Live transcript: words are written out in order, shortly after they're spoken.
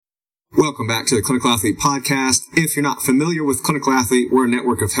Welcome back to the Clinical Athlete Podcast. If you're not familiar with Clinical Athlete, we're a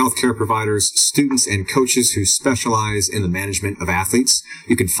network of healthcare providers, students, and coaches who specialize in the management of athletes.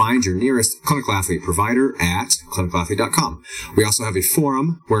 You can find your nearest Clinical Athlete provider at clinicalathlete.com. We also have a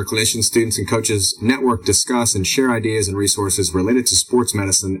forum where clinicians, students, and coaches network, discuss, and share ideas and resources related to sports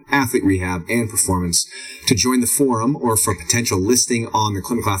medicine, athlete rehab, and performance. To join the forum or for potential listing on the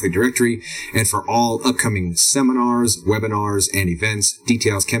Clinical Athlete directory and for all upcoming seminars, webinars, and events,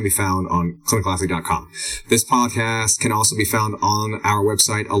 details can be found on clinicalathlete.com. This podcast can also be found on our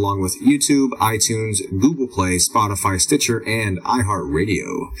website along with YouTube, iTunes, Google Play, Spotify, Stitcher, and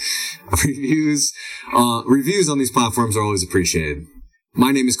iHeartRadio. Reviews on these platforms are always appreciated.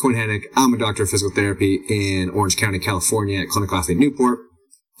 My name is Quinn Hennick. I'm a doctor of physical therapy in Orange County, California at Clinical Athlete Newport.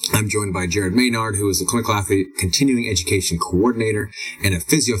 I'm joined by Jared Maynard, who is a Clinical Athlete Continuing Education Coordinator and a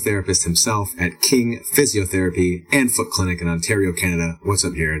physiotherapist himself at King Physiotherapy and Foot Clinic in Ontario, Canada. What's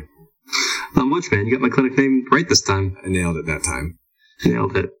up, Jared? Not much, man. You got my clinic name right this time. I nailed it that time.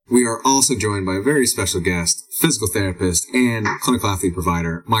 Nailed it. We are also joined by a very special guest, physical therapist and clinical athlete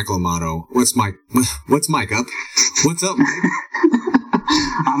provider, Michael Amato. What's Mike up? What's up, Mike?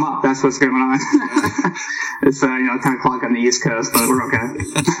 I'm up. That's what's going on. It's 10 o'clock on the East Coast, but we're okay.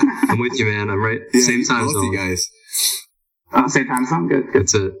 I'm with you, man. I'm right. Yeah, same time both zone. You guys. Same time zone. Good.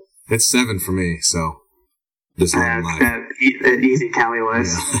 That's it. It's 7 for me, so just running live. That easy Cali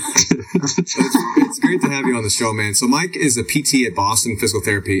was. Yeah. It's great to have you on the show, man. So Mike is a PT at Boston Physical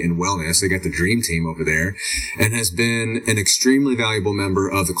Therapy and Wellness. They got the dream team over there and has been an extremely valuable member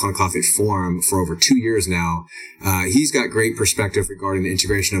of the Clinical Athlete Forum for over 2 years now. He's got great perspective regarding the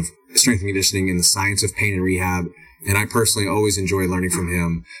integration of strength and conditioning and the science of pain and rehab. And I personally always enjoy learning from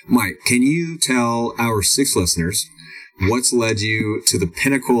him. Mike, can you tell our 6 listeners what's led you to the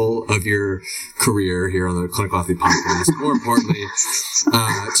pinnacle of your career here on the Clinical Athlete Podcast? More importantly,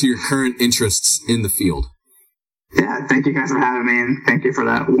 to your current interests in the field. Yeah, thank you guys for having me, and thank you for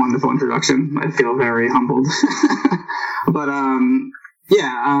that wonderful introduction. I feel very humbled. But I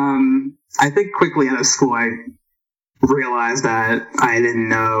think quickly out of school, I realized that I didn't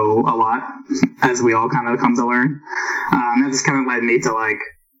know a lot, as we all kind of come to learn. That just kind of led me to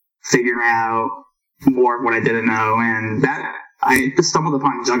figuring out more of what I didn't know, and that I just stumbled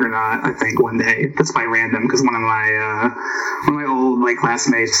upon Juggernaut, I think, one day, just by random, because one of my old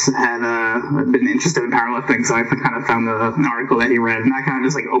classmates had been interested in powerlifting, so I kind of found an article that he read, and that kind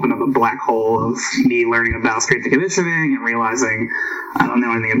of just opened up a black hole of me learning about strength and conditioning and realizing I don't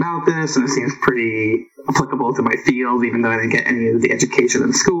know anything about this, and it seems pretty applicable to my field, even though I didn't get any of the education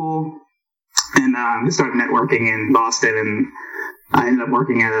in school. And just started networking in Boston, and I ended up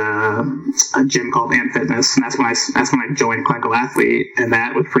working at a gym called Ant Fitness, and that's when I joined Clinical Athlete, and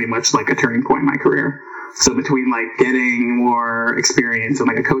that was pretty much a turning point in my career. So between getting more experience in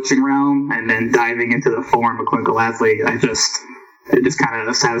a coaching realm and then diving into the form of Clinical Athlete, it just kind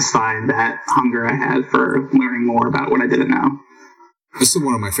of satisfied that hunger I had for learning more about what I didn't know. This is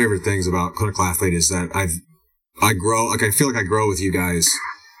one of my favorite things about Clinical Athlete is that I feel like I grow with you guys.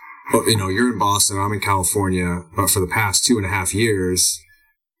 You're in Boston, I'm in California, but for the past 2.5 years,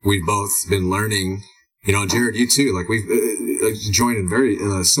 we've both been learning, Jared, you too, we've joined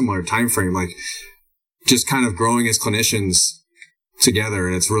in a similar time frame, just kind of growing as clinicians together.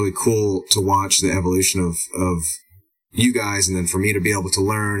 And it's really cool to watch the evolution of you guys. And then for me to be able to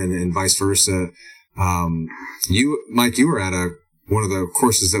learn and vice versa. Mike, you were at one of the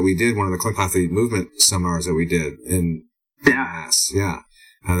courses that we did, one of the Clinical Athlete movement seminars that we did in Mass. Yeah.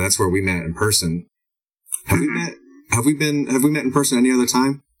 That's where we met in person. Have we met in person any other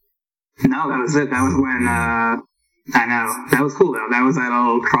time? No, that was it. That was when, I know. That was cool though. That was that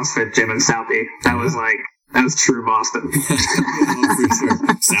old CrossFit gym in Southie. That was true Boston. Oh, for sure.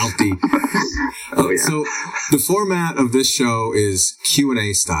 Southie. Oh, yeah. So the format of this show is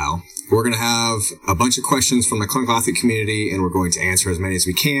Q&A style. We're going to have a bunch of questions from the clinical athlete community, and we're going to answer as many as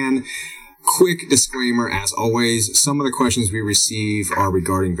we can. Quick disclaimer, as always, some of the questions we receive are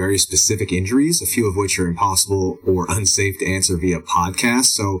regarding very specific injuries, a few of which are impossible or unsafe to answer via podcast.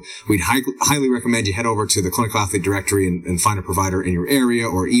 So we'd highly recommend you head over to the Clinical Athlete directory and find a provider in your area,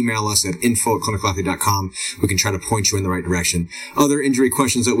 or email us at info@clinicalathlete.com. We can try to point you in the right direction. Other injury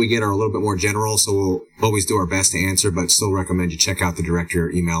questions that we get are a little bit more general, so we'll always do our best to answer, but still recommend you check out the directory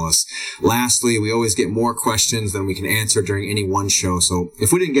or email us. Lastly, we always get more questions than we can answer during any one show. So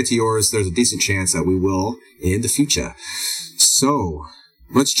if we didn't get to yours, there's a decent chance that we will in the future. So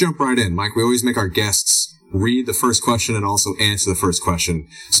let's jump right in. Mike, we always make our guests read the first question and also answer the first question,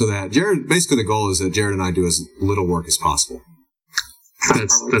 so that basically the goal is that Jared and I do as little work as possible.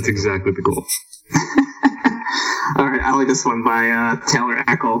 That's exactly the goal. All right, I like this one by Taylor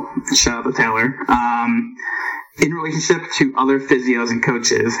Eckel. Shout out to Taylor. In relationship to other physios and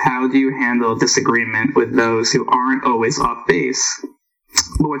coaches, how do you handle disagreement with those who aren't always off base,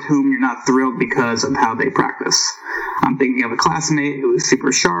 but with whom you're not thrilled because of how they practice? I'm thinking of a classmate who is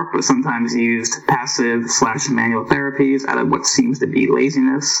super sharp, but sometimes used passive/manual therapies out of what seems to be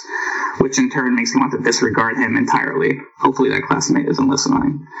laziness, which in turn makes me want to disregard him entirely. Hopefully that classmate isn't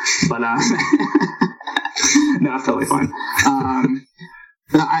listening. But, no, it's totally fine.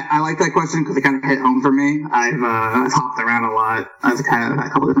 I like that question because it kind of hit home for me. I've hopped around a lot. I've kind of had a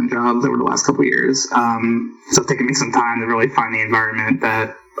couple different jobs over the last couple of years. So it's taken me some time to really find the environment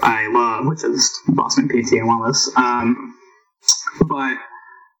that I love, which is Boston PT and Wellness. But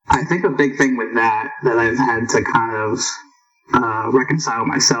I think a big thing with that I've had to kind of reconcile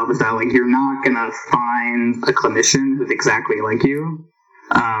myself is that, like, you're not going to find a clinician who's exactly like you.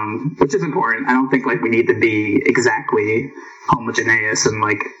 Which is important. I don't think, like, we need to be exactly homogeneous and,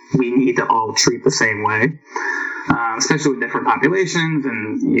 like, we need to all treat the same way, especially with different populations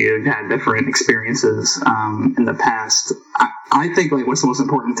and you've had different experiences in the past. I think, like, what's most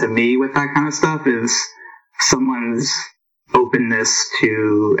important to me with that kind of stuff is someone's openness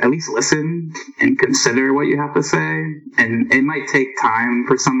to at least listen and consider what you have to say. And it might take time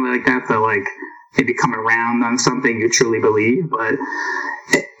for somebody like that to, like, maybe come around on something you truly believe, but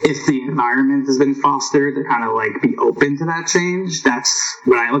if the environment has been fostered to kind of, like, be open to that change, that's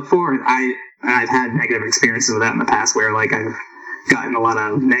what I look for. And I've had negative experiences with that in the past where, like, I've gotten a lot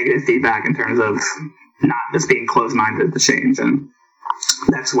of negative feedback in terms of not just being closed-minded to change. And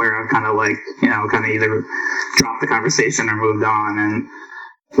that's where I've kind of, like, kind of either dropped the conversation or moved on. And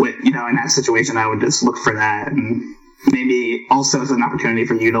with, in that situation, I would just look for that. And maybe also as an opportunity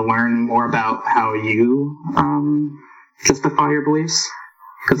for you to learn more about how you justify your beliefs.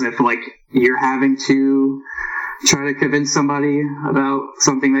 Because if, like, you're having to try to convince somebody about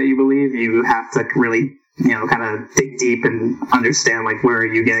something that you believe, you have to really, kind of dig deep and understand, like, where are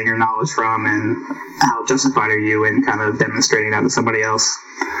you getting your knowledge from and how justified are you in kind of demonstrating that to somebody else.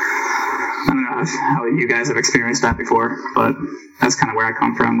 I don't know how you guys have experienced that before, but that's kind of where I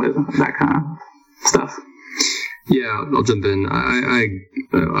come from with that kind of stuff. Yeah, I'll jump in.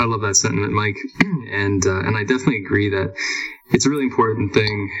 I love that sentiment, Mike, and I definitely agree that it's a really important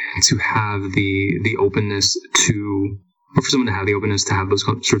thing to have the openness to, or for someone to have the openness to have those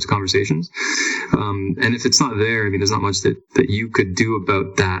sorts of conversations. And if it's not there, I mean, there's not much that you could do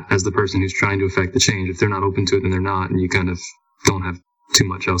about that as the person who's trying to affect the change. If they're not open to it, then they're not, and you kind of don't have too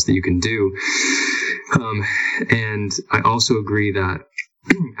much else that you can do. And I also agree that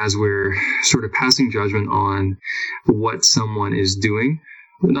as we're sort of passing judgment on what someone is doing,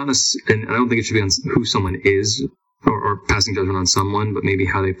 and I don't think it should be on who someone is, or passing judgment on someone, but maybe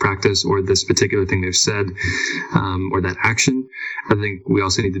how they practice or this particular thing they've said, or that action. I think we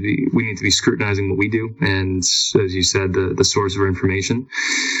also need to be scrutinizing what we do, and as you said, the source of our information.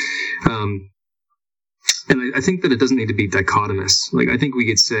 And I think that it doesn't need to be dichotomous. Like, I think we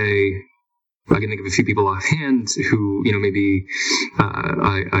could say, I can think of a few people offhand who, maybe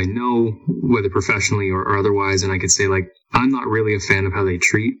I know, whether professionally or otherwise, and I could say, like, I'm not really a fan of how they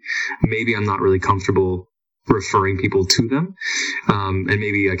treat. Maybe I'm not really comfortable referring people to them. And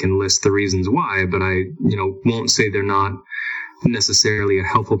maybe I can list the reasons why, but I, won't say they're not necessarily a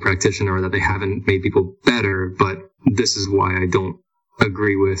helpful practitioner or that they haven't made people better, but this is why I don't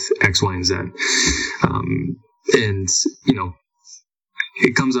agree with X, Y, and Z. And,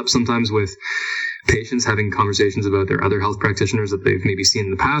 it comes up sometimes with patients having conversations about their other health practitioners that they've maybe seen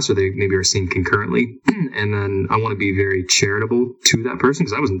in the past, or they maybe are seeing concurrently. And then I want to be very charitable to that person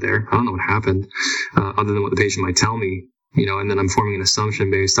because I wasn't there. I don't know what happened, other than what the patient might tell me, and then I'm forming an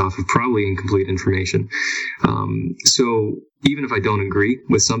assumption based off of probably incomplete information. So even if I don't agree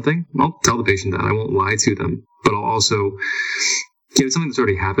with something, I'll tell the patient that. I won't lie to them, but I'll also, it's something that's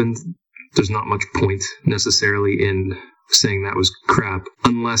already happened. There's not much point necessarily in saying that was crap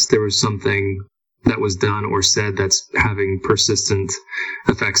unless there was something that was done or said that's having persistent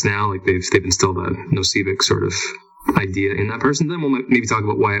effects now, like they've instilled a nocivic sort of idea in that person. Then we'll maybe talk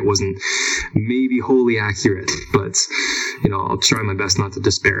about why it wasn't maybe wholly accurate, but I'll try my best not to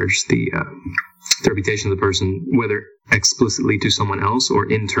disparage the reputation of the person, whether explicitly to someone else or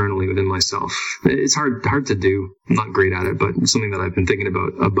internally within myself. It's hard to do. I'm not great at it, but it's something that I've been thinking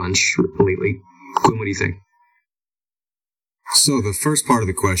about a bunch lately. Quinn, what do you think? So the first part of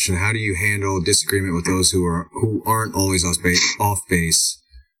the question, how do you handle disagreement with those who aren't always off base,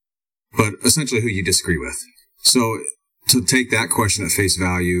 but essentially who you disagree with? So to take that question at face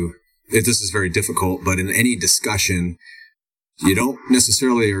value, this is very difficult, but in any discussion, you're not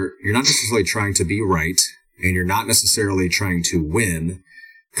necessarily trying to be right. and you're not necessarily trying to win,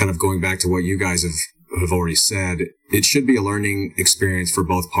 kind of going back to what you guys have already said, it should be a learning experience for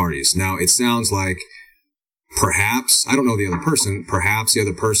both parties. Now, it sounds like perhaps, I don't know the other person, perhaps the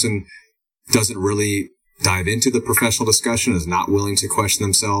other person doesn't really dive into the professional discussion, is not willing to question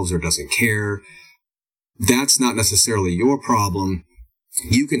themselves or doesn't care. That's not necessarily your problem.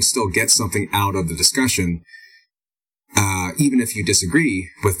 You can still get something out of the discussion, even if you disagree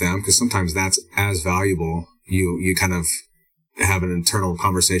with them, because sometimes that's as valuable. You kind of have an internal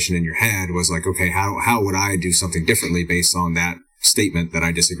conversation in your head, was like, okay, how would I do something differently based on that statement that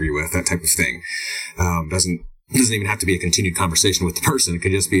I disagree with, that type of thing. Doesn't even have to be a continued conversation with the person. It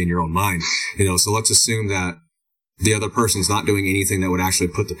could just be in your own mind, so let's assume that the other person's not doing anything that would actually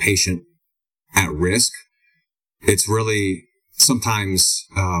put the patient at risk. It's really sometimes,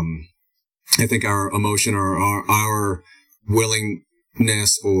 I think our emotion or our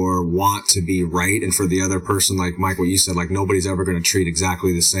willingness or want to be right, and for the other person, like Mike, what you said, like nobody's ever going to treat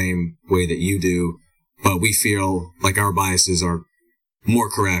exactly the same way that you do, but we feel like our biases are more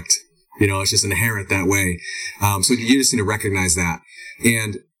correct. It's just inherent that way. So you just need to recognize that.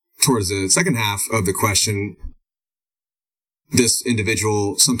 And towards the second half of the question, this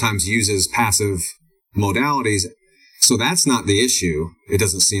individual sometimes uses passive modalities. So that's not the issue. It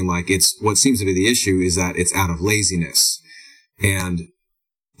doesn't seem like it's what seems to be the issue is that it's out of laziness. And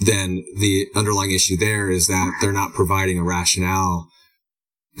then the underlying issue there is that they're not providing a rationale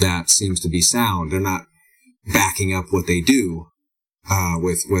that seems to be sound. They're not backing up what they do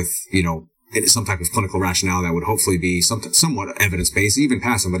with some type of clinical rationale that would hopefully be somewhat evidence-based. Even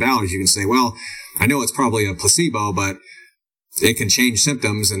passive modalities, you can say, well, I know it's probably a placebo, but it can change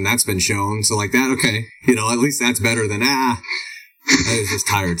symptoms, and that's been shown. So like that, okay, at least that's better than, I was just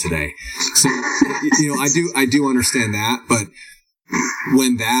tired today. So, I do understand that, but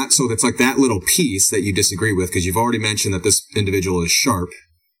so that's like that little piece that you disagree with, because you've already mentioned that this individual is sharp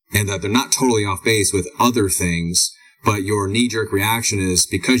and that they're not totally off base with other things, but your knee-jerk reaction is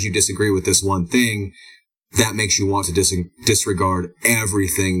because you disagree with this one thing, that makes you want to disregard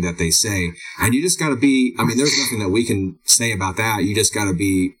everything that they say. And you just got to be, there's nothing that we can say about that. You just got to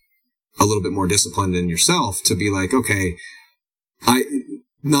be a little bit more disciplined in yourself to be like, okay,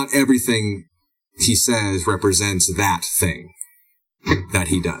 not everything he says represents that thing that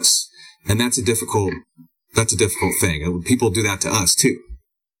he does. And that's a difficult thing. And people do that to us too.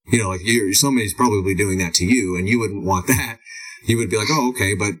 Like somebody's probably doing that to you, and you wouldn't want that. You would be like, oh,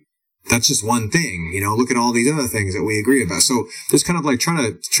 okay, but that's just one thing, look at all these other things that we agree about. So just kind of like trying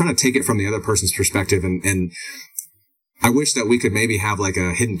to take it from the other person's perspective. And I wish that we could maybe have like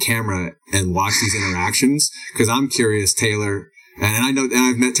a hidden camera and watch these interactions, because I'm curious, Taylor, and I know, and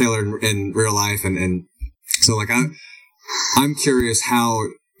I've met Taylor in real life. And so like, I'm curious how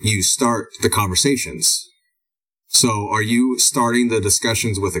you start the conversations. So are you starting the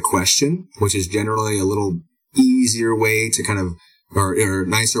discussions with a question, which is generally a little easier way to kind of, or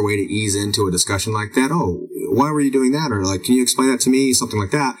nicer way to ease into a discussion like that? Oh, why were you doing that? Or like, can you explain that to me? Something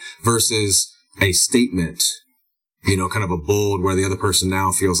like that, versus a statement, kind of a bold, where the other person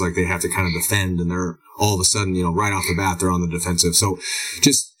now feels like they have to kind of defend, and they're all of a sudden, right off the bat, they're on the defensive. So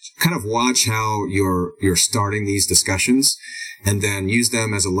just kind of watch how you're starting these discussions, and then use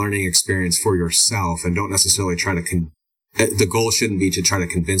them as a learning experience for yourself, and don't necessarily try to the goal shouldn't be to try to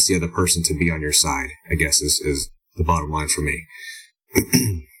convince the other person to be on your side, I guess is the bottom line for me.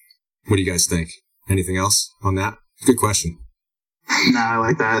 What do you guys think? Anything else on that? Good question. No, I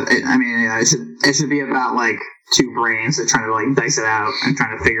like that. It should be about like two brains that trying to like dice it out and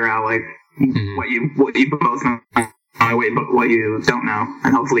trying to figure out like what you both know, what you don't know,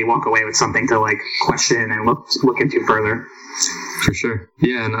 and hopefully walk away with something to like question and look into further. For sure.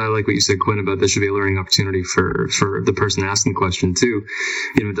 Yeah, and I like what you said, Quinn, about this should be a learning opportunity for the person asking the question too.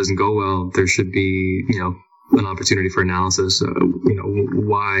 If it doesn't go well, there should be, an opportunity for analysis.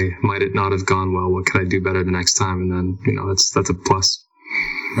 Why might it not have gone well? What could I do better the next time? And then, that's a plus.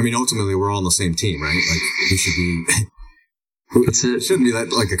 Ultimately, we're all on the same team, right? Like, we should be... That's it. It shouldn't be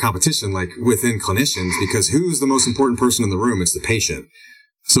that like a competition, like within clinicians, because who's the most important person in the room? It's the patient.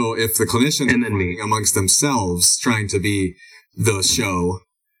 So if the clinicians and then me amongst themselves trying to be the show,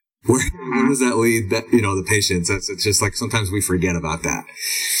 where does that lead the patients? It's just like sometimes we forget about that.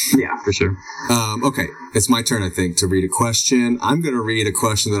 Yeah, for sure. Okay, it's my turn, I think, to read a question. I'm going to read a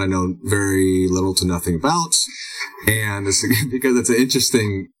question that I know very little to nothing about, and it's because it's an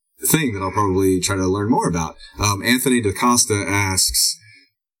interesting thing that I'll probably try to learn more about. Anthony DaCosta asks,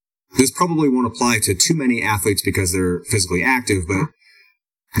 this probably won't apply to too many athletes because they're physically active, but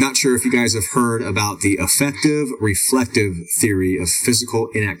Not sure if you guys have heard about the affective reflective theory of physical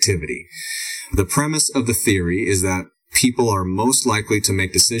inactivity. The premise of the theory is that people are most likely to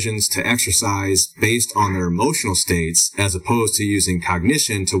make decisions to exercise based on their emotional states as opposed to using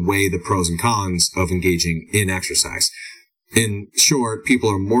cognition to weigh the pros and cons of engaging in exercise. In short, people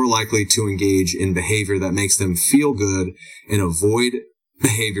are more likely to engage in behavior that makes them feel good and avoid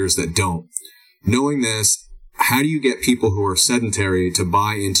behaviors that don't. Knowing this, how do you get people who are sedentary to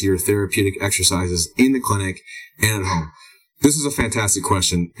buy into your therapeutic exercises in the clinic and at home? This is a fantastic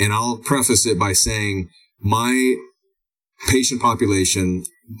question, and I'll preface it by saying my patient population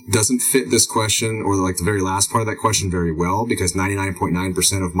doesn't fit this question or like the very last part of that question very well, because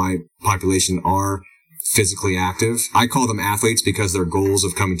 99.9% of my population are physically active. I call them athletes because their goals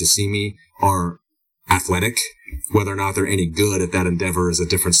of coming to see me are athletic. Whether or not they're any good at that endeavor is a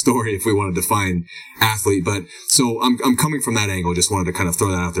different story if we want to define athlete. But so I'm coming from that angle. Just wanted to kind of throw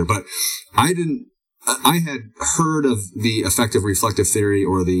that out there. But I had heard of the affective reflective theory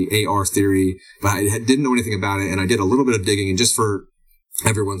or the AR theory, but I didn't know anything about it. And I did a little bit of digging, and just for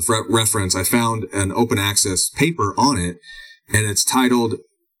everyone's reference, I found an open access paper on it, and it's titled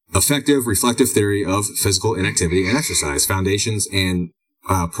Affective Reflective Theory of Physical Inactivity and Exercise, Foundations and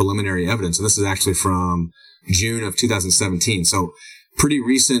Preliminary Evidence. And this is actually from June of 2017. So pretty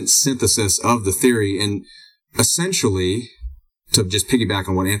recent synthesis of the theory. And essentially, to just piggyback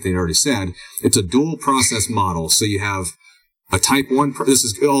on what Anthony already said, it's a dual process model. So you have a type 1, this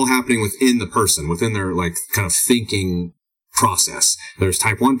is all happening within the person, within their like kind of thinking process. There's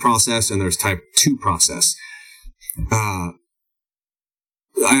type 1 process and there's type 2 process.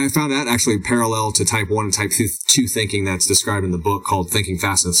 I found that actually parallel to type 1 and type 2 thinking that's described in the book called Thinking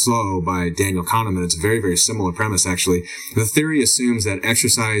Fast and Slow by Daniel Kahneman. It's a very, very similar premise, actually. The theory assumes that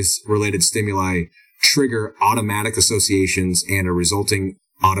exercise-related stimuli trigger automatic associations and a resulting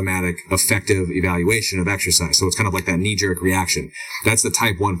automatic affective evaluation of exercise. So it's kind of like that knee-jerk reaction. That's the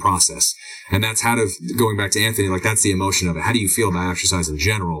type 1 process. And that's going back to Anthony, like that's the emotion of it. How do you feel about exercise in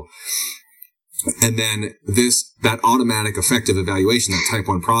general? And then that automatic affective evaluation, that type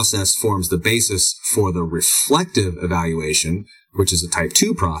 1 process, forms the basis for the reflective evaluation, which is a type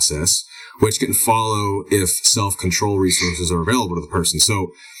 2 process, which can follow if self-control resources are available to the person.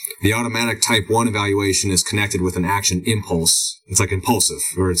 So the automatic type 1 evaluation is connected with an action impulse. It's like impulsive,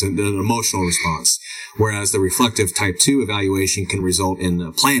 or it's an emotional response. Whereas the reflective type 2 evaluation can result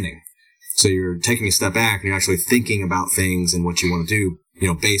in planning. So you're taking a step back and you're actually thinking about things and what you want to do,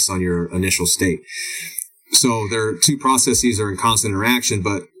 based on your initial state. So their two processes are in constant interaction,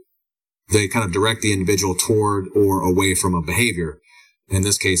 but they kind of direct the individual toward or away from a behavior. In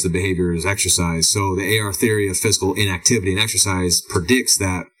this case, the behavior is exercise. So the AR theory of physical inactivity and exercise predicts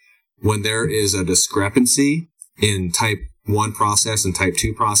that when there is a discrepancy in type 1 process and type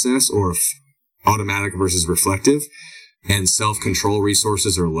 2 process, or automatic versus reflective, and self-control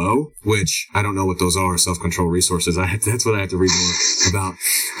resources are low, which I don't know what those are, self-control resources. That's what I have to read more about.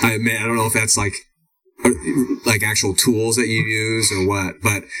 I don't know if that's like actual tools that you use or what,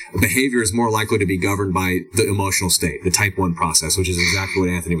 but behavior is more likely to be governed by the emotional state, the type 1 process, which is exactly what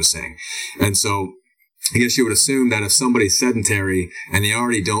Anthony was saying. And so I guess you would assume that if somebody's sedentary and they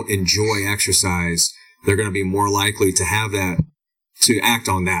already don't enjoy exercise, they're going to be more likely to have to act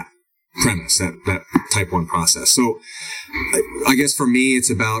on that premise, that type 1 process. So I guess for me, it's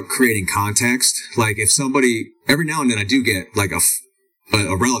about creating context. Like if somebody, every now and then I do get like a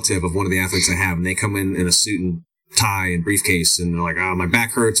relative of one of the athletes I have, and they come in a suit and tie and briefcase, and they're like, my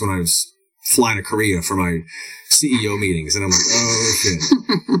back hurts when I was flying to Korea for my CEO meetings. And I'm like, oh shit.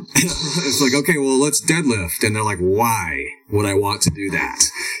 It's like, okay, well, let's deadlift. And they're like, why would I want to do that?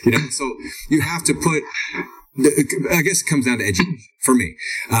 So you have to I guess it comes down to education for me.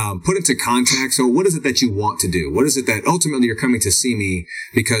 Put it to context. So what is it that you want to do? What is it that ultimately you're coming to see me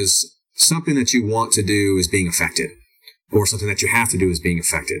because something that you want to do is being affected, or something that you have to do is being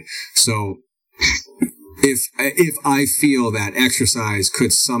affected? So if I feel that exercise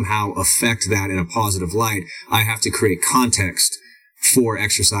could somehow affect that in a positive light, I have to create context for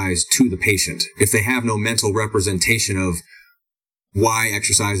exercise to the patient. If they have no mental representation of why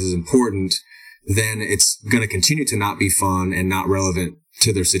exercise is important, then it's going to continue to not be fun and not relevant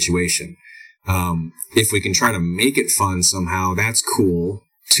to their situation. If we can try to make it fun somehow, that's cool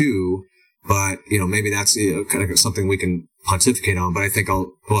too. But, maybe that's kind of something we can pontificate on. But I think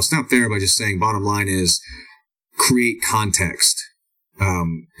I'll stop there by just saying bottom line is create context,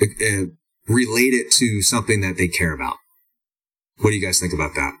 relate it to something that they care about. What do you guys think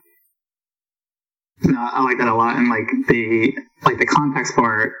about that? No, I like that a lot, and the context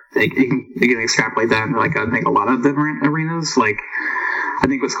part, you can extrapolate that into I think a lot of different arenas. I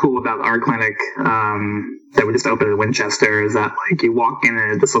think what's cool about our clinic that we just opened in Winchester is that like you walk in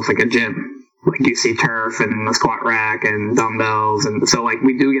and it just looks like a gym. Like you see turf and a squat rack and dumbbells, and so like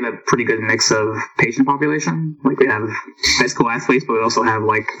we do get a pretty good mix of patient population. Like we have high school athletes, but we also have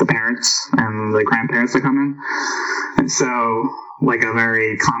like the parents and the grandparents that come in. And so like a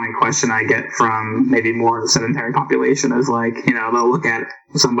very common question I get from maybe more of the sedentary population is like, you know, they'll look at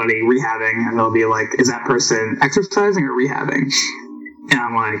somebody rehabbing and they'll be like, is that person exercising or rehabbing? And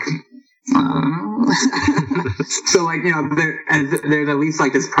I'm like, so like, you know, there's at least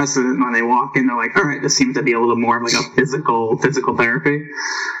like this precedent when they walk in, they're like, all right, this seems to be a little more of like a physical therapy,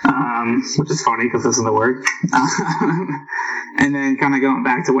 which is funny because this isn't the word. And then kind of going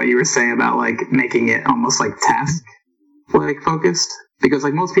back to what you were saying about like making it almost like task like focused, because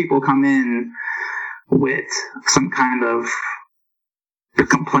like most people come in with some kind of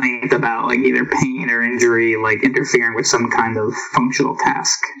complaint about like either pain or injury, like interfering with some kind of functional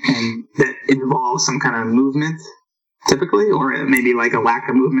task, and that involves some kind of movement typically, or maybe like a lack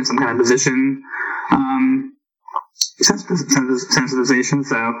of movement, some kind of position sensitization.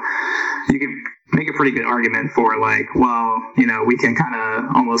 So you can make a pretty good argument for like, well, you know, we can kind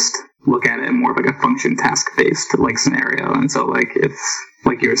of almost look at it more of like a function task based like scenario. And so like if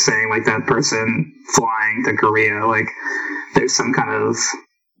like you were saying, like that person flying to Korea, like there's some kind of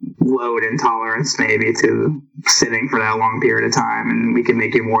load intolerance maybe to sitting for that long period of time, and we can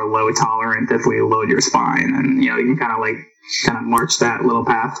make you more load tolerant if we load your spine, and you know, you can kind of march that little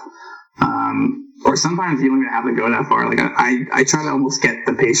path. Or sometimes you don't even have to go that far. Like I try to almost get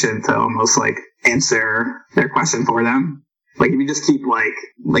the patient to almost like answer their question for them. Like if you just keep like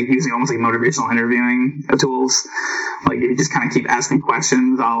using almost like motivational interviewing tools, like if you just kind of keep asking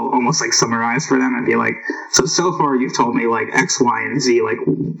questions, I'll almost like summarize for them and be like, so far you've told me like X, Y, and Z, like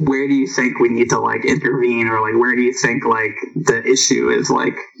where do you think we need to like intervene, or like where do you think like the issue is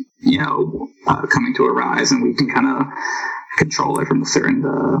like, you know, coming to a rise, and we can kind of control it from a certain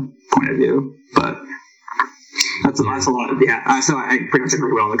point of view. But that's a lot of, yeah. So I pretty much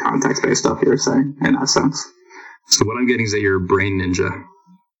agree with all the context-based stuff you were saying in that sense. So what I'm getting is that you're a brain ninja.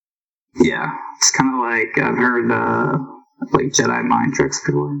 Yeah, it's kind of like I've heard like Jedi mind tricks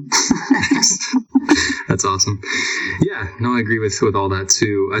before. That's awesome. Yeah, no, I agree with all that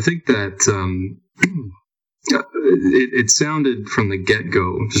too. I think that it sounded from the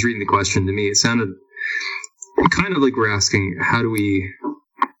get-go, just reading the question to me, it sounded kind of like we're asking, how do we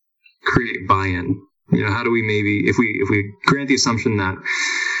create buy-in? You know, how do we maybe, if we grant the assumption that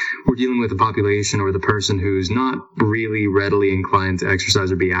we're dealing with a population or the person who's not really readily inclined to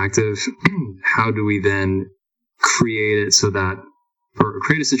exercise or be active, how do we then create it so that, or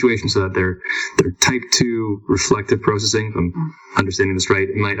create a situation so that their type 2 reflective processing, if I'm understanding this right,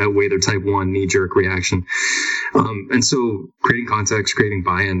 it might outweigh their type 1 knee-jerk reaction. And so creating context, creating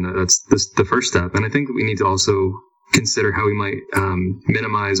buy-in, that's the first step. And I think that we need to also consider how we might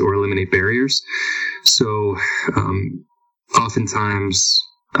minimize or eliminate barriers. So oftentimes,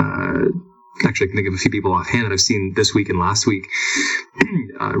 actually I can think of a few people offhand that I've seen this week and last week,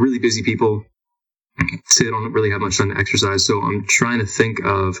 really busy people say they don't really have much time to exercise. So I'm trying to think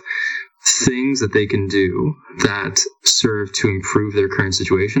of things that they can do that serve to improve their current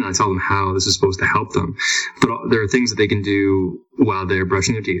situation. I tell them how this is supposed to help them. But there are things that they can do while they're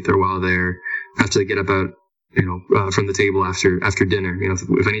brushing their teeth, or while after they get up out, from the table after dinner. You know,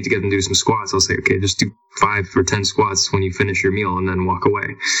 if I need to get them to do some squats, I'll say, okay, just do 5 or 10 squats when you finish your meal and then walk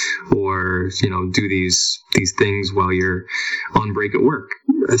away. Or, do these things while you're on break at work.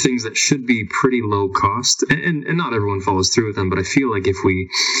 Things that should be pretty low cost, and not everyone follows through with them, but I feel like if we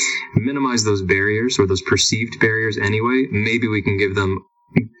minimize those barriers, or those perceived barriers anyway, maybe we can give them,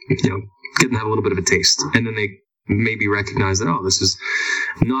 get them to have a little bit of a taste, and then they maybe recognize that, oh, this is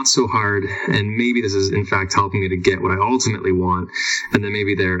not so hard, and maybe this is in fact helping me to get what I ultimately want, and then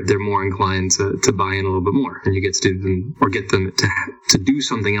maybe they're more inclined to buy in a little bit more, and you get to do them, or get them to do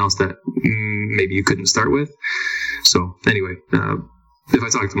something else that maybe you couldn't start with. So anyway, if I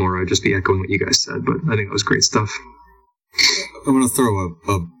talked more, I'd just be echoing what you guys said, but I think that was great stuff. I'm going to throw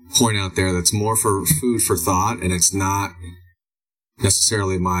a point out there that's more for food for thought, and it's not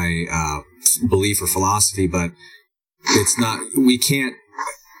necessarily my belief or philosophy, but we can't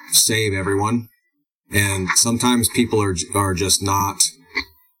save everyone, and sometimes people are just not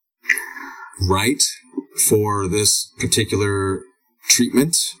right for this particular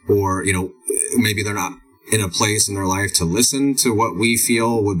treatment, or maybe they're not in a place in their life to listen to what we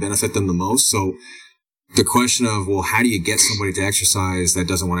feel would benefit them the most. So the question of, well, how do you get somebody to exercise that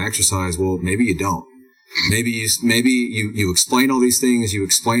doesn't want to exercise? Well, maybe you don't. Maybe you explain all these things. You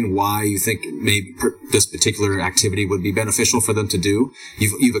explain why you think maybe this particular activity would be beneficial for them to do.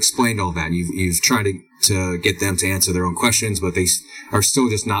 You've explained all that. You've tried to get them to answer their own questions, but they are still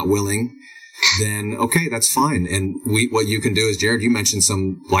just not willing. Then okay, that's fine. And what you can do is, Jared, you mentioned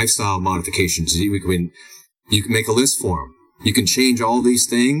some lifestyle modifications. You can make a list for them. You can change all these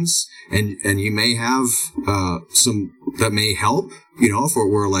things, and you may have some that may help, if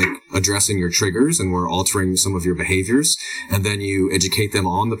we're like addressing your triggers and we're altering some of your behaviors, and then you educate them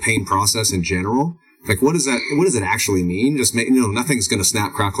on the pain process in general. Like, what does it actually mean? Just nothing's going to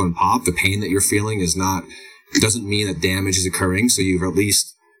snap, crackle, and pop. The pain that you're feeling doesn't mean that damage is occurring. So you've at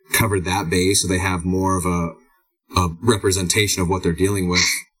least covered that base, so they have more of a representation of what they're dealing with,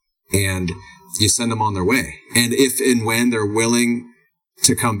 and you send them on their way. And if and when they're willing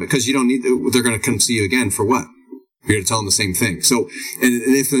to come, because they're going to come see you again for what? You're going to tell them the same thing. So, and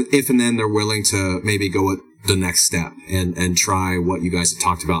if and then they're willing to maybe go with the next step and try what you guys have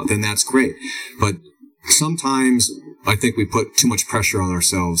talked about, then that's great. But sometimes I think we put too much pressure on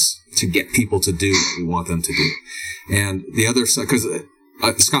ourselves to get people to do what we want them to do. And the other side, because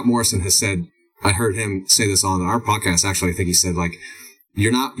Scott Morrison has said, I heard him say this on our podcast, actually, I think he said, like,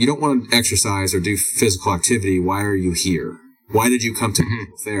 you don't want to exercise or do physical activity. Why are you here? Why did you come to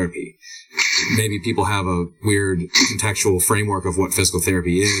physical therapy? Maybe people have a weird contextual framework of what physical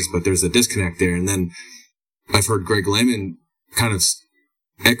therapy is, but there's a disconnect there. And then I've heard Greg Lehman kind of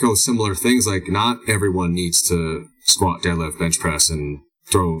echo similar things, like not everyone needs to squat, deadlift, bench press, and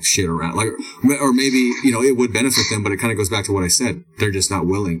throw shit around. Like, or maybe, it would benefit them, but it kind of goes back to what I said. They're just not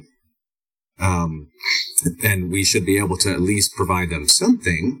willing. And we should be able to at least provide them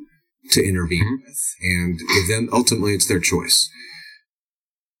something to intervene with, and give them, ultimately it's their choice.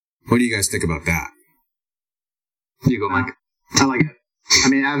 What do you guys think about that? You go, Mike. I like it. I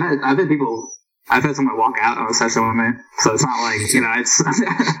mean, I've had someone walk out on a session with me, so it's not like,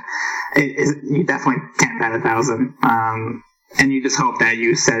 it's, you definitely can't bat 1,000. And you just hope that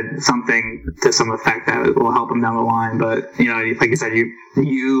you said something to some effect that will help them down the line. But, like you said,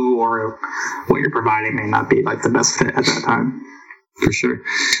 you or what you're providing may not be like the best fit at that time. For sure.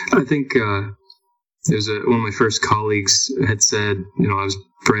 I think there's one of my first colleagues had said, I was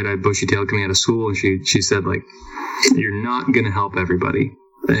bright-eyed, bushy-tailed coming out of school, and she said, like, you're not going to help everybody.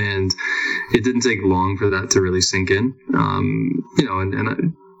 And it didn't take long for that to really sink in. And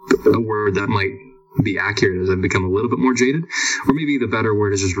a word that might be accurate as I've become a little bit more jaded, or maybe the better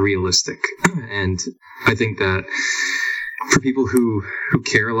word is just realistic. And I think that for people who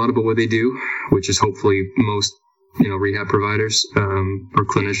care a lot about what they do, which is hopefully most rehab providers or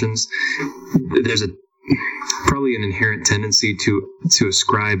clinicians, there's probably an inherent tendency to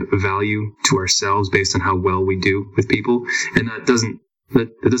ascribe value to ourselves based on how well we do with people, and that doesn't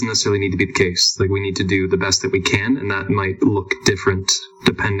necessarily need to be the case. Like, we need to do the best that we can, and that might look different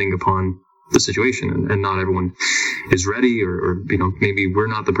depending upon the situation, and not everyone is ready, or maybe we're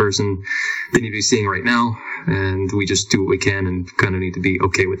not the person they need to be seeing right now, and we just do what we can and kind of need to be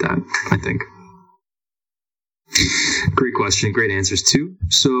okay with that, I think. Great question, great answers too.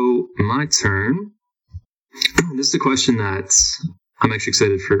 So my turn. This is a question that I'm actually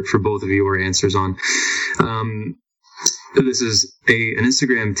excited for both of your answers on. This is an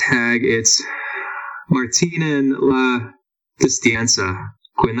Instagram tag. It's Martina La Distancia.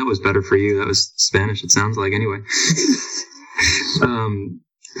 Quinn, that was better for you. That was Spanish, it sounds like, anyway.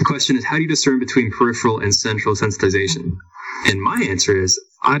 The question is, how do you discern between peripheral and central sensitization? And my answer is,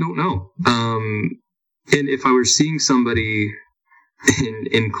 I don't know. And if I were seeing somebody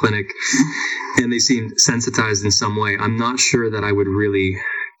in clinic and they seemed sensitized in some way, I'm not sure that I would really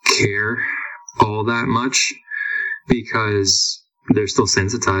care all that much, because they're still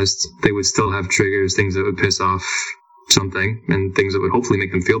sensitized. They would still have triggers, things that would piss off something, and things that would hopefully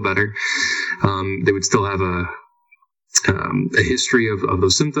make them feel better. They would still have a history of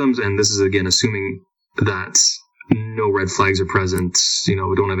those symptoms, and this is again assuming that no red flags are present. We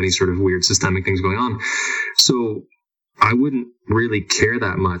don't have any sort of weird systemic things going on. So I wouldn't really care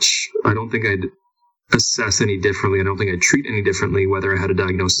that much. I don't think I'd assess any differently. I don't think I'd treat any differently whether I had a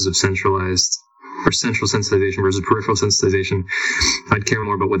diagnosis of centralized or central sensitization versus peripheral sensitization. I'd care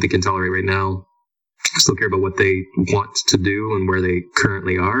more about what they can tolerate right now. I still care about what they want to do and where they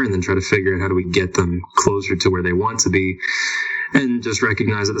currently are, and then try to figure out how do we get them closer to where they want to be, and just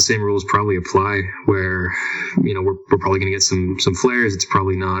recognize that the same rules probably apply, where we're probably going to get some flares. It's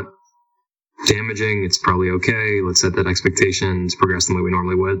probably not damaging. It's probably okay. Let's set that expectation to progress the way we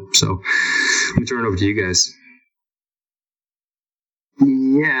normally would. So let me turn it over to you guys.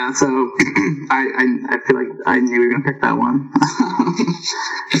 Yeah, so I feel like I knew we were gonna pick that one.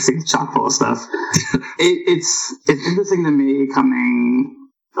 It's chock full of stuff. It's interesting to me coming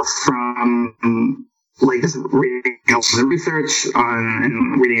from like just reading the research on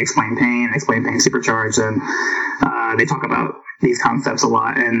and reading Explain Pain Supercharged, and they talk about these concepts a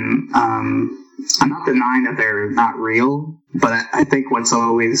lot. And I'm not denying that they're not real, but I think what's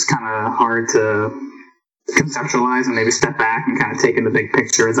always kind of hard to conceptualize and maybe step back and kind of take in the big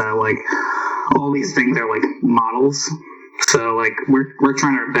picture is that like all these things are like models. So like we're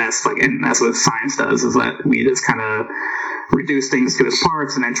trying our best, like, and that's what science does, is that we just kind of reduce things to its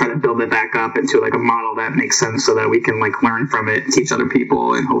parts and then try to build it back up into like a model that makes sense so that we can like learn from it, teach other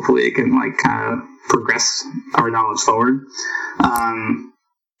people, and hopefully it can like kind of progress our knowledge forward.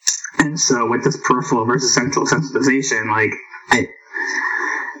 And so with this peripheral versus central sensitization, like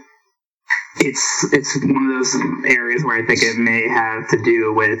it's one of those areas where I think it may have to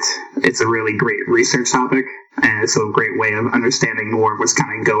do with, it's a really great research topic, and it's a great way of understanding more of what's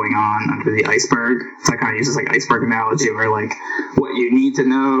kind of going on under the iceberg. So I kind of use this like iceberg analogy where like what you need to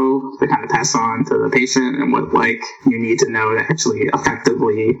know to kind of pass on to the patient, and what like you need to know to actually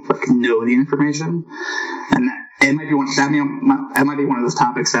effectively like know the information. And it might be one of those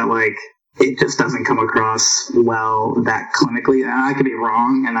topics that like it just doesn't come across well that clinically. And I could be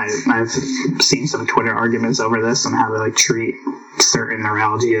wrong, and I've seen some Twitter arguments over this on how to like treat certain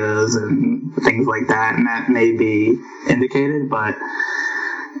neuralgias and things like that, and that may be indicated. But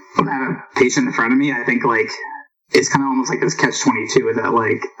when I have a patient in front of me, I think like it's kind of almost like this catch-22, is that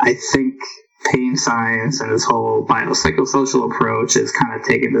like I think pain science and this whole biopsychosocial approach is kind of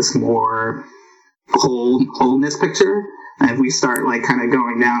taking this more wholeness picture. And if we start like kind of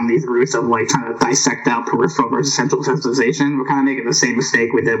going down these routes of like trying to dissect out peripheral versus central sensitization, we're kind of making the same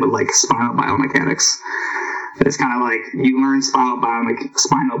mistake we did with like spinal biomechanics. It's kind of like you learn spinal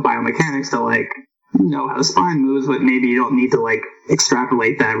biomechanics to like know how the spine moves, but maybe you don't need to like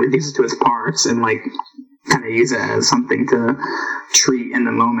extrapolate that, reduce it to its parts, and like kind of use it as something to treat in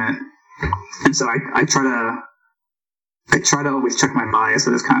the moment. And so I try to always check my bias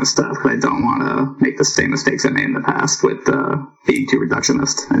with this kind of stuff, because I don't want to make the same mistakes I made in the past with being too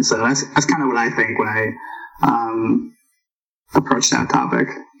reductionist. And so that's kind of what I think when I approach that topic.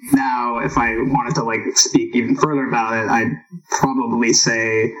 Now, if I wanted to like speak even further about it, I'd probably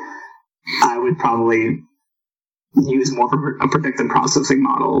say I would probably use more of a predictive processing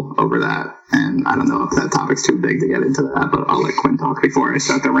model over that. And I don't know if that topic's too big to get into that, but I'll let Quinn talk before I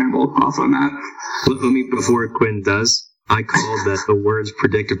start to ramble off on that. Let me, before Quinn does, I called that the words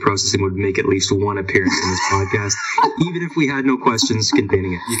predictive processing would make at least one appearance in this podcast, even if we had no questions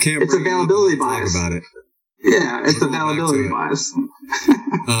containing it. You can't. It's availability bias about it. Yeah, it's availability bias.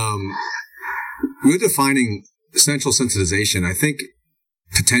 We're defining central sensitization, I think,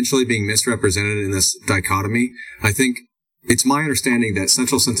 potentially being misrepresented in this dichotomy. I think it's my understanding that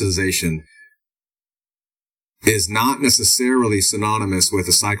central sensitization is not necessarily synonymous with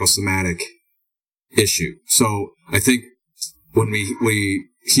a psychosomatic issue. So I think when we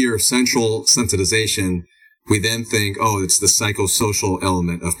hear central sensitization, we then think, oh, it's the psychosocial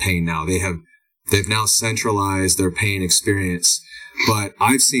element of pain now. They've now centralized their pain experience. But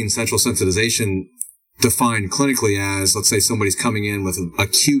I've seen central sensitization defined clinically as, let's say somebody's coming in with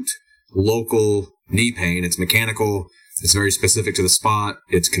acute local knee pain. It's mechanical. It's very specific to the spot.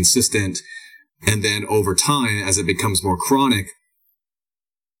 It's consistent. And then over time, as it becomes more chronic,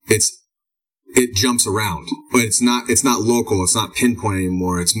 it jumps around, but it's not local. It's not pinpoint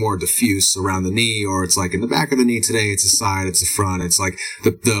anymore. It's more diffuse around the knee, or it's like in the back of the knee today. It's a side, it's a front. It's like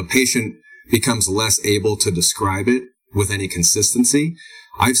the patient becomes less able to describe it with any consistency.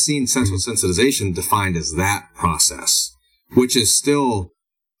 I've seen central sensitization defined as that process, which is still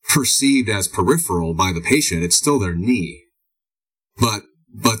perceived as peripheral by the patient. It's still their knee, but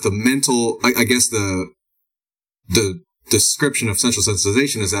the mental, I guess the description of central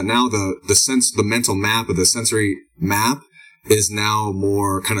sensitization is that now the mental map of the sensory map is now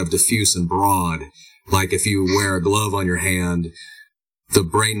more kind of diffuse and broad. Like if you wear a glove on your hand, the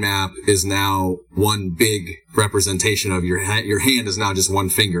brain map is now one big representation of your hand is now just one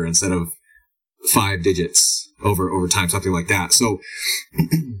finger instead of 5 digits over time, something like that. So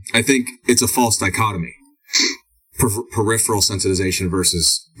I think it's a false dichotomy. Peripheral sensitization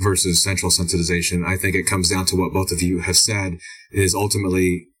versus central sensitization. I think it comes down to what both of you have said, is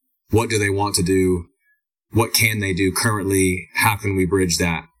ultimately what do they want to do? What can they do currently? How can we bridge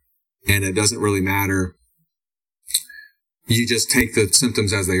that? And it doesn't really matter. You just take the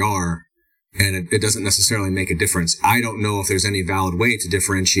symptoms as they are, and it doesn't necessarily make a difference. I don't know if there's any valid way to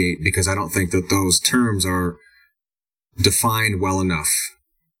differentiate, because I don't think that those terms are defined well enough.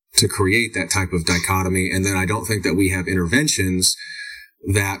 to create that type of dichotomy. And then I don't think that we have interventions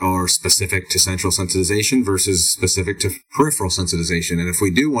that are specific to central sensitization versus specific to peripheral sensitization. And if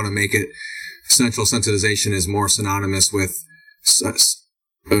we do want to make it central sensitization is more synonymous with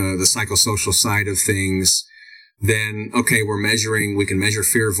the psychosocial side of things, then okay, we can measure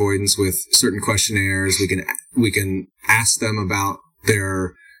fear avoidance with certain questionnaires. We can ask them about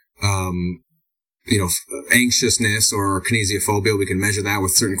their anxiousness or kinesiophobia. We can measure that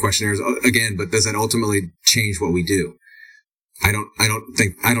with certain questionnaires again, but does that ultimately change what we do? I don't know.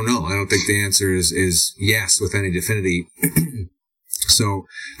 I don't think the answer is yes with any definity. So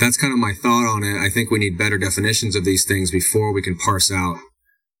that's kind of my thought on it. I think we need better definitions of these things before we can parse out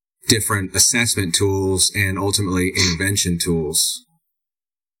different assessment tools and ultimately intervention tools.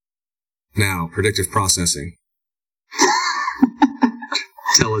 Now, predictive processing.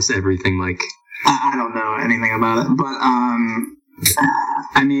 Tell us everything, Mike. I don't know anything about it, but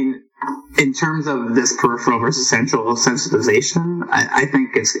I mean, in terms of this peripheral versus central sensitization, I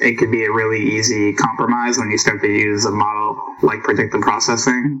think it could be a really easy compromise when you start to use a model like predictive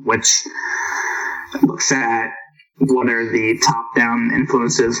processing, which looks at what are the top-down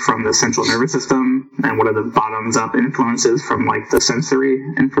influences from the central nervous system and what are the bottoms-up influences from like the sensory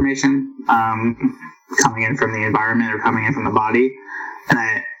information coming in from the environment or coming in from the body. And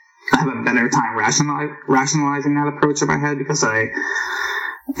I have a better time rationalizing that approach in my head because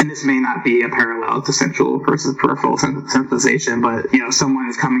and this may not be a parallel to central versus peripheral sensitization, but, someone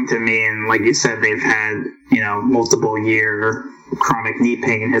is coming to me and, like you said, they've had, multiple year chronic knee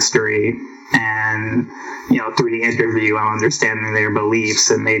pain history, and, through the interview, I'm understanding their beliefs,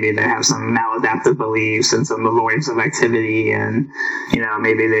 and maybe they have some maladaptive beliefs and some avoidance of activity, and,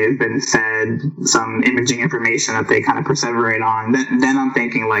 maybe they've been fed some imaging information that they kind of perseverate on. Then I'm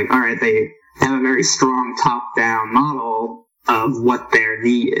thinking, like, all right, they have a very strong top-down model of what their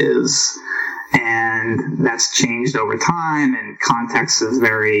knee is, and that's changed over time, and context is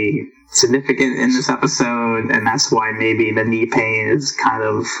very significant in this episode, and that's why maybe the knee pain is kind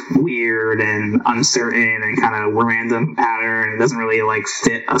of weird and uncertain and kind of random pattern. It doesn't really like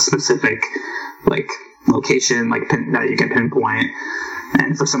fit a specific like location that you can pinpoint.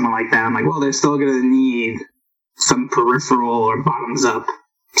 And for someone like that, I'm like, well, they're still going to need some peripheral or bottoms up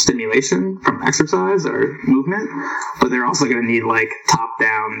stimulation from exercise or movement, but they're also going to need like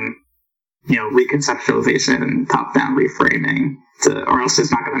top-down, reconceptualization, top-down reframing, or else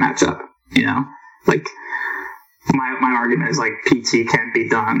it's not going to match up. Like my argument is like PT can't be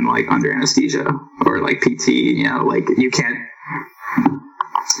done like under anesthesia, or like PT, like you can't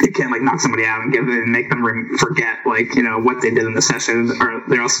like knock somebody out and make them forget like what they did in the session, or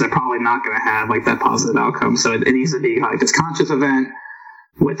they're probably not going to have like that positive outcome. So it needs to be like this conscious event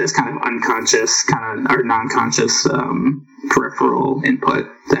with this kind of unconscious or non-conscious peripheral input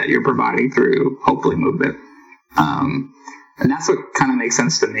that you're providing through hopefully movement, and that's what kind of makes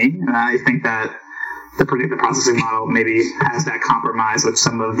sense to me. And I think that the predictive processing model maybe has that compromise with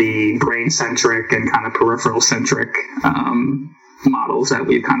some of the brain-centric and kind of peripheral-centric models that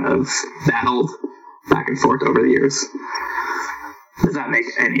we've kind of battled back and forth over the years. Does that make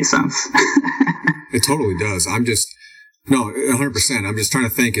any sense? It totally does. 100%. I'm just trying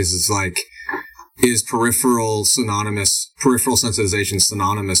to think, is peripheral sensitization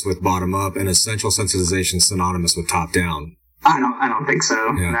synonymous with bottom up, and essential sensitization synonymous with top down? I don't think so.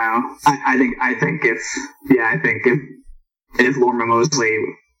 Yeah. No. I think if Lorimer Moseley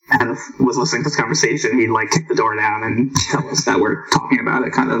was listening to this conversation, he'd like kick the door down and tell us that we're talking about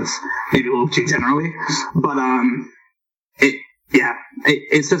it kind of maybe a little too generally. But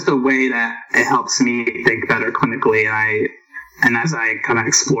it's just a way that it helps me think better clinically, and as I kind of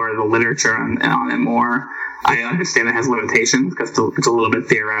explore the literature on it more, I understand it has limitations because it's a little bit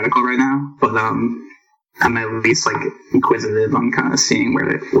theoretical right now, but I'm at least like inquisitive on kind of seeing where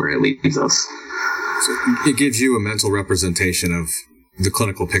it leads us. So it gives you a mental representation of the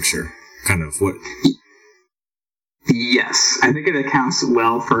clinical picture, kind of what. Yes, I think it accounts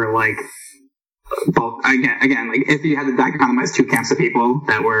well for like both. Again, like if you had to dichotomize two camps of people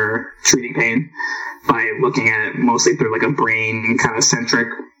that were treating pain by looking at it mostly through like a brain kind of centric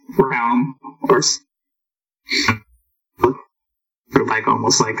realm, or like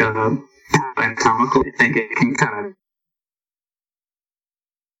almost like a anatomical, I think it can kind of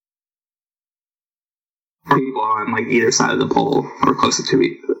people on like either side of the pole, or closer to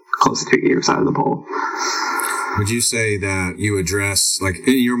either side of the pole. Would you say that you address, like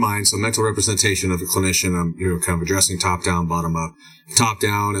in your mind, so mental representation of a clinician, you're kind of addressing top down, bottom up. Top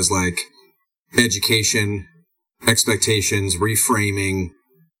down is like education, expectations, reframing,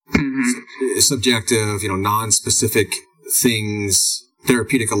 subjective, non-specific things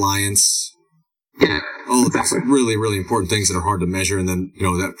therapeutic alliance. Yeah, all of exactly. these really, really important things that are hard to measure. And then,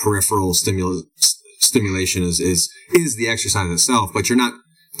 that peripheral stimulation is the exercise itself, but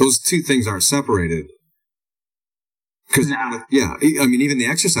those two things aren't separated. Because, even the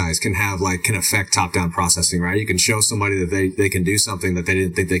exercise can affect top-down processing, right? You can show somebody that they can do something that they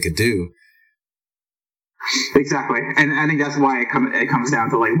didn't think they could do. Exactly. And I think that's why it comes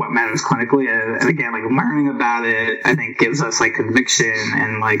down to like what matters clinically. And again, like learning about it, I think gives us like conviction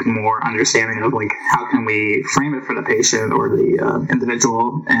and like more understanding of like how can we frame it for the patient or the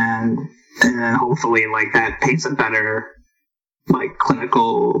individual. And then hopefully like that paints a better like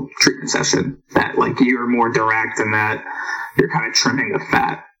clinical treatment session, that like you're more direct and that you're kind of trimming the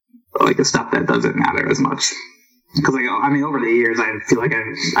fat, like the stuff that doesn't matter as much. Because over the years, I feel like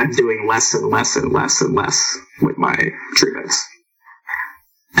I'm doing less and less and less and less with my treatments,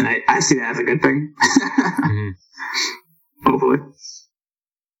 and I see that as a good thing. Mm-hmm. Hopefully,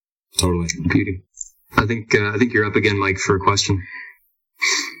 totally beauty. I think you're up again, Mike, for a question.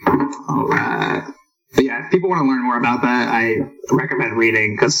 All right. But yeah, if people want to learn more about that, I recommend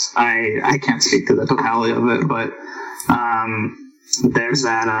reading, because I can't speak to the totality of it, but there's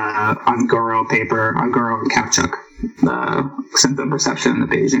that Unguro paper, Unguro and Kapchuk, the symptom perception in the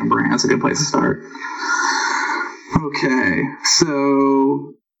Bayesian brain. That's a good place to start. Okay,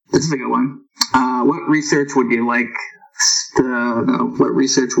 so this is a good one. What research would you like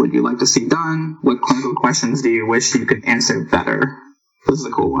to see done? What clinical questions do you wish you could answer better? This is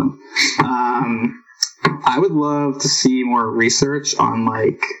a cool one. I would love to see more research on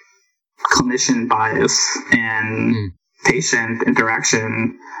like clinician bias and patient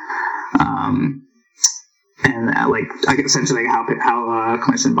interaction, and essentially how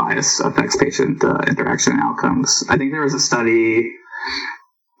clinician bias affects patient interaction and outcomes. I think there was a study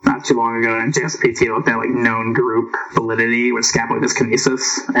not too long ago in JSPT looked at like known group validity with scapular dyskinesis,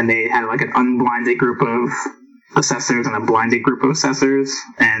 and they had like an unblinded group of assessors and a blinded group of assessors,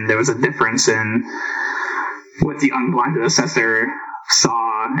 and there was a difference in what the unblinded assessor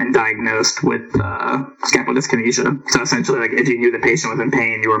saw and diagnosed with scapular dyskinesia. So essentially, like if you knew the patient was in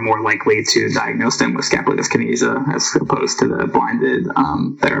pain, you were more likely to diagnose them with scapular dyskinesia as opposed to the blinded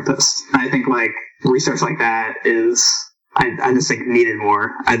therapist. And I think like research like that is, I just think needed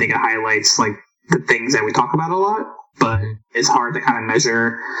more. I think it highlights like the things that we talk about a lot, but it's hard to kind of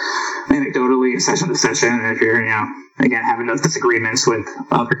measure anecdotally session to session. And if you're, again, having those disagreements with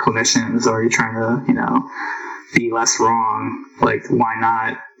other clinicians, or you're trying to, be less wrong, like why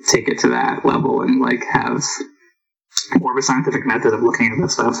not take it to that level and like have more of a scientific method of looking at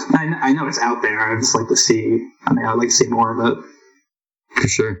this stuff. I know it's out there. I'd just like to see, I'd like to see more of it. For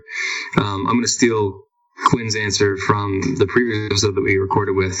sure. I'm going to steal Quinn's answer from the previous episode that we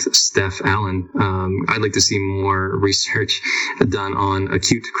recorded with Steph Allen. I'd like to see more research done on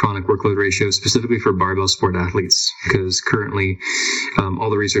acute chronic workload ratio, specifically for barbell sport athletes, because currently all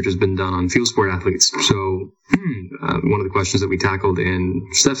the research has been done on field sport athletes. So one of the questions that we tackled in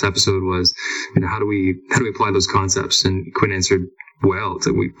Steph's episode was, how do we apply those concepts? And Quinn answered, well,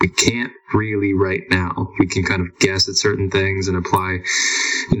 so we can't really right now. We can kind of guess at certain things and apply,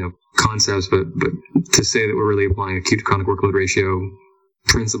 concepts, but to say that we're really applying acute chronic workload ratio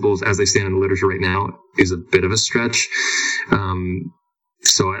principles as they stand in the literature right now is a bit of a stretch.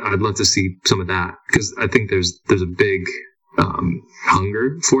 So I'd love to see some of that, because I think there's a big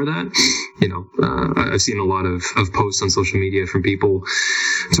hunger for that. I've seen a lot of posts on social media from people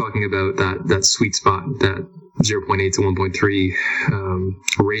talking about that sweet spot, that 0.8 to 1.3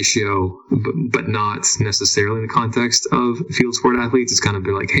 ratio, but not necessarily in the context of field sport athletes. It's kind of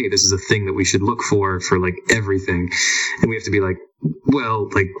been like, hey, this is a thing that we should look for like everything. And we have to be like, well,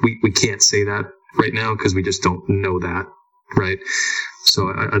 like we can't say that right now because we just don't know that, right? So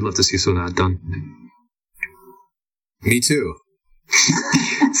I'd love to see some of that done. Me too.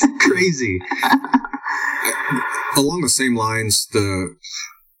 It's crazy. Along the same lines, the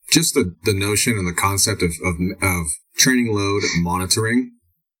notion and the concept of training load monitoring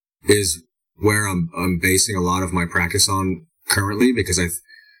is where I'm basing a lot of my practice on currently, because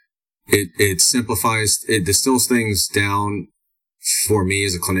it simplifies, it distills things down for me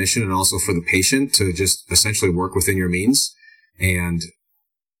as a clinician and also for the patient to just essentially work within your means and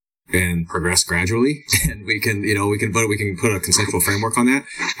progress gradually. And we can put a conceptual framework on that.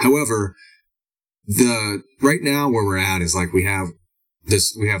 However, right now where we're at is like we have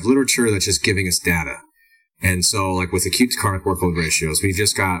literature that's just giving us data. And so like with acute chronic workload ratios, we're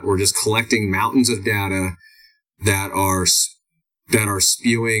just collecting mountains of data that are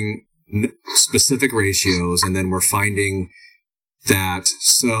spewing specific ratios. And then we're finding that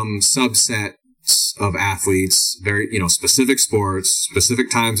some subset groups of athletes, very, specific sports, specific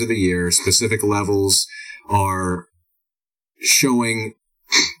times of the year, specific levels are showing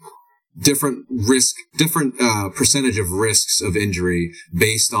different percentage of risks of injury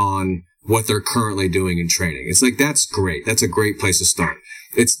based on what they're currently doing in training. It's like, that's great. That's a great place to start.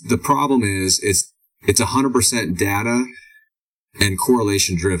 The problem is it's 100% data and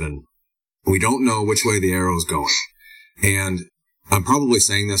correlation driven. We don't know which way the arrow is going. And I'm probably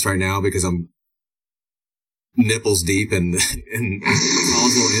saying this right now because I'm nipples deep in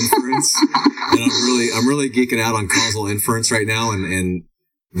causal inference. And I'm really geeking out on causal inference right now. And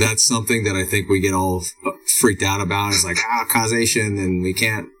that's something that I think we get all freaked out about. It's like, causation, and we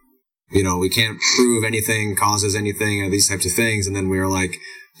can't prove anything causes anything, these types of things. And then we're like,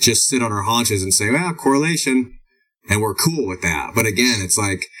 just sit on our haunches and say, correlation. And we're cool with that. But again, it's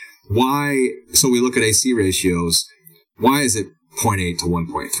like, why? So we look at AC ratios. Why is it 0.8 to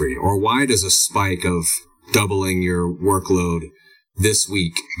 1.3? Or why does a spike of doubling your workload this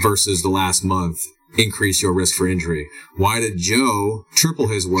week versus the last month increase your risk for injury? Why did Joe triple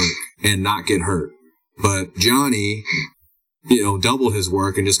his work and not get hurt, but Johnny, doubled his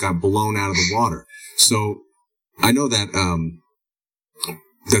work and just got blown out of the water? So I know that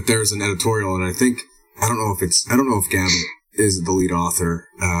that there's an editorial, and I don't know if Gavin is the lead author,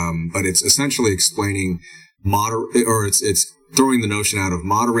 but it's essentially explaining it's throwing the notion out of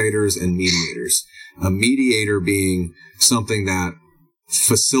moderators and mediators. A mediator being something that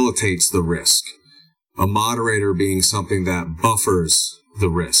facilitates the risk. A moderator being something that buffers the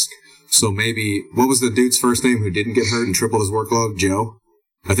risk. So maybe, what was the dude's first name who didn't get hurt and tripled his workload? Joe?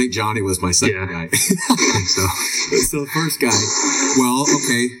 I think Johnny was my second guy. So the first guy. Well,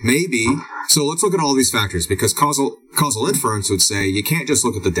 okay, maybe. So let's look at all these factors, because causal inference would say you can't just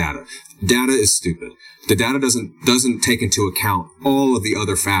look at the data. Data is stupid. The data doesn't take into account all of the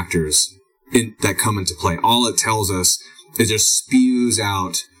other factors that come into play. All it tells us is just spews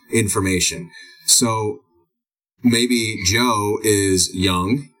out information. So maybe Joe is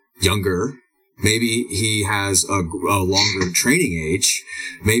younger. Maybe he has a longer training age.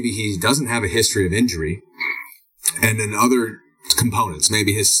 Maybe he doesn't have a history of injury. And then other components.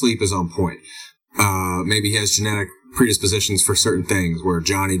 Maybe his sleep is on point. Maybe he has genetic predispositions for certain things where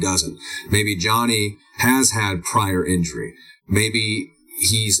Johnny doesn't. Maybe Johnny has had prior injury. Maybe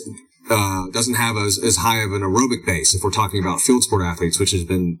he's doesn't have as high of an aerobic base, if we're talking about field sport athletes, which has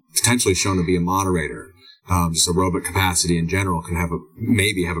been potentially shown to be a moderator. Just aerobic capacity in general can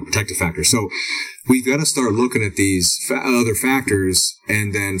maybe have a protective factor. So we've got to start looking at these other factors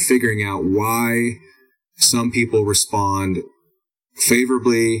and then figuring out why some people respond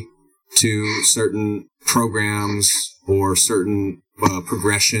favorably to certain programs or certain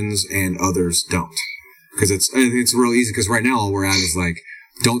progressions and others don't. Because it's real easy, because right now all we're at is like,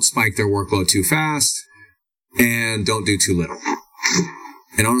 don't spike their workload too fast and don't do too little.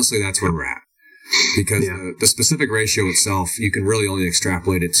 And honestly, that's where we're at. Because the specific ratio itself, you can really only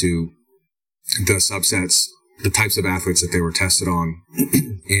extrapolate it to the subsets, the types of athletes that they were tested on.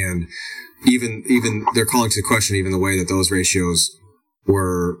 And even they're calling to question even the way that those ratios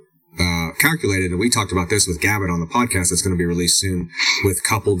were calculated. And we talked about this with Gavin on the podcast that's going to be released soon, with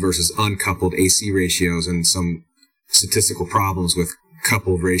coupled versus uncoupled AC ratios and some statistical problems with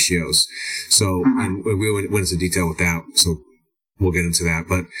coupled ratios. So, and we went into detail with that. So we'll get into that.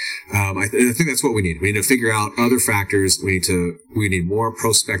 But I think that's what we need. We need to figure out other factors. We need more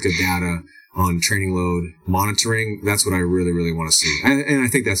prospective data on training load monitoring. That's what I really, really want to see. And I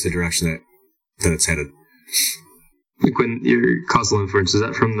think that's the direction that it's headed. Like, when your causal inference, is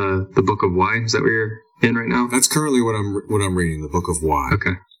that from the Book of Why? Is that where you're in right now? That's currently what I'm reading, the Book of Why.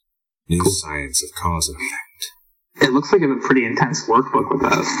 Okay. New Science of Cause and Effect. It looks like a pretty intense workbook with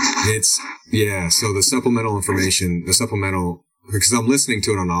that. So the supplemental information, because I'm listening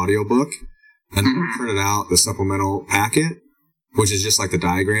to it on audiobook, and I printed out the supplemental packet, which is just like the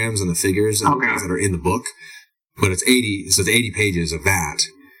diagrams and the figures and things that are in the book. But it's 80 pages of that.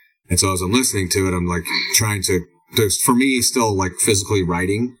 And so as I'm listening to it, I'm like trying to, for me, still like physically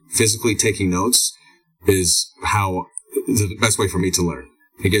taking notes is the best way for me to learn.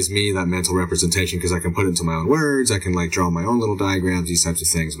 It gives me that mental representation because I can put it into my own words. I can like draw my own little diagrams, these types of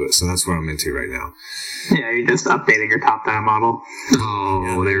things. So that's what I'm into right now. Yeah, you're just updating your top-down model.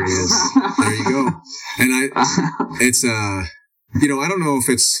 Oh, there he is. There you go. And it's I don't know if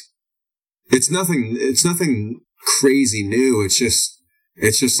it's nothing crazy new. It's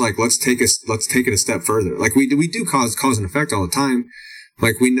just like, let's take it a step further. Like we do cause and effect all the time.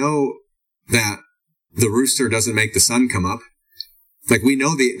 Like we know that the rooster doesn't make the sun come up. Like we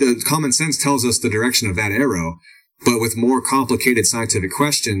know the common sense tells us the direction of that arrow, but with more complicated scientific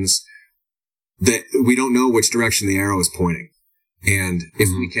questions, that we don't know which direction the arrow is pointing. And if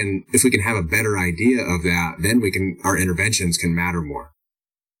we can have a better idea of that, then our interventions can matter more.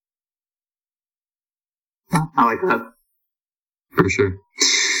 I like that. For sure.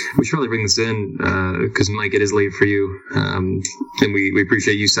 We should probably bring this in because Mike, it is late for you, and we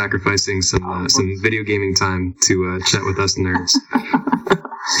appreciate you sacrificing some video gaming time to chat with us nerds.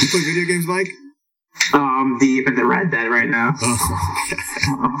 You play video games, Mike? I'm deep into Red Dead right now.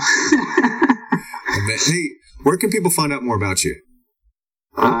 Hey, where can people find out more about you?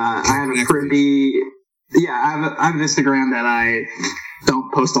 I have a I have an Instagram that I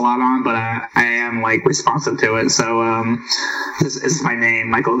don't post a lot on, but I am like responsive to it. So this is my name,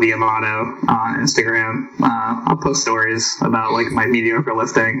 Michael Viamato, on Instagram. I'll post stories about like my mediocre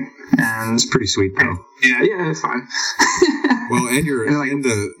lifting, and it's pretty sweet though. Yeah, it's fine. Well, and you're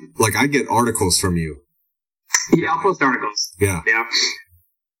I get articles from you. Yeah, I'll post articles. Yeah.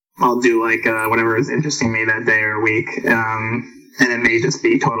 I'll do like whatever is interesting me that day or week. And it may just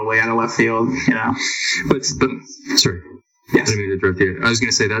be totally out of left field, But sorry. Yes. I didn't mean to interrupt you. I was going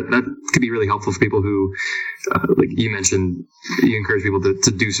to say that could be really helpful for people who, like you mentioned, you encourage people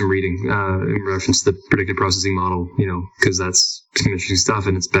to do some reading in reference to the predictive processing model, because that's some interesting stuff,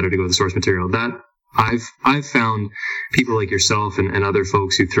 and it's better to go with the source material. That I've found people like yourself and other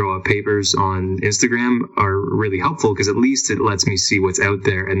folks who throw out papers on Instagram are really helpful because at least it lets me see what's out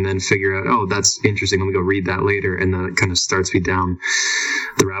there and then figure out, oh, that's interesting. Let me go read that later, and then it kind of starts me down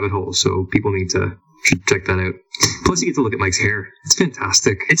the rabbit hole. So people should check that out. Plus, you get to look at Mike's hair. It's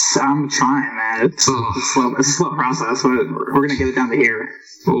fantastic. I'm trying, man. It's a slow process, but we're gonna get it down to here.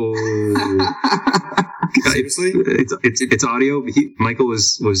 Oh, seriously? It's audio. Michael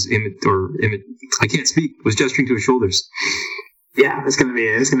was I can't speak. Was gesturing to his shoulders. Yeah, it's gonna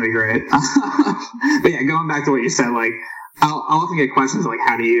be great. But yeah, going back to what you said, like I'll often get questions like,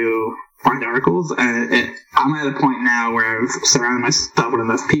 how do you find articles? And I'm at a point now where I've surrounded myself with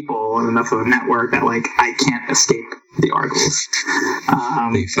enough people and enough of a network that like I can't escape the articles.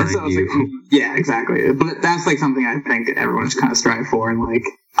 They find you. Like, yeah, exactly. But that's like something I think everyone should kind of strive for. And like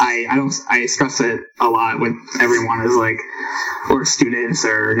I stress it a lot with everyone is like, or students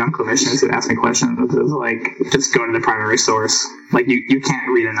or young clinicians who ask me questions. Is like, just go to the primary source. Like you can't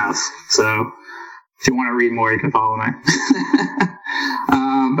read enough. So if you want to read more, you can follow me.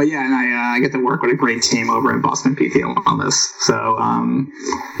 But yeah, and I get to work with a great team over at Boston PT Wellness. So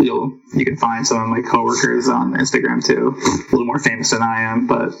you can find some of my coworkers on Instagram too, a little more famous than I am.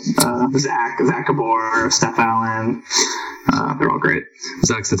 But Zach Gabor, Steph Allen, they're all great.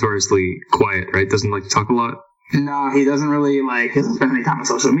 Zach's notoriously quiet, right? Doesn't like to talk a lot. No, he doesn't really he doesn't spend any time on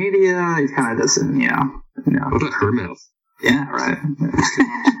social media. He's kind of just, What a hermit. Yeah, right.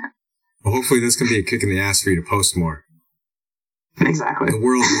 Well, hopefully this can be a kick in the ass for you to post more. Exactly. The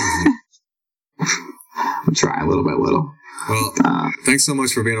world needs you. I'm trying little by little. Well, thanks so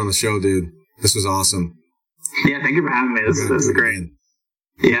much for being on the show, dude. This was awesome. Yeah, thank you for having me. This is great.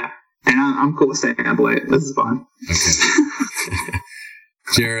 Yeah, and I'm cool with staying up late. This is fun. Okay.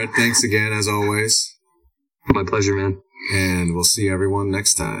 Jared, thanks again, as always. My pleasure, man. And we'll see everyone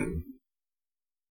next time.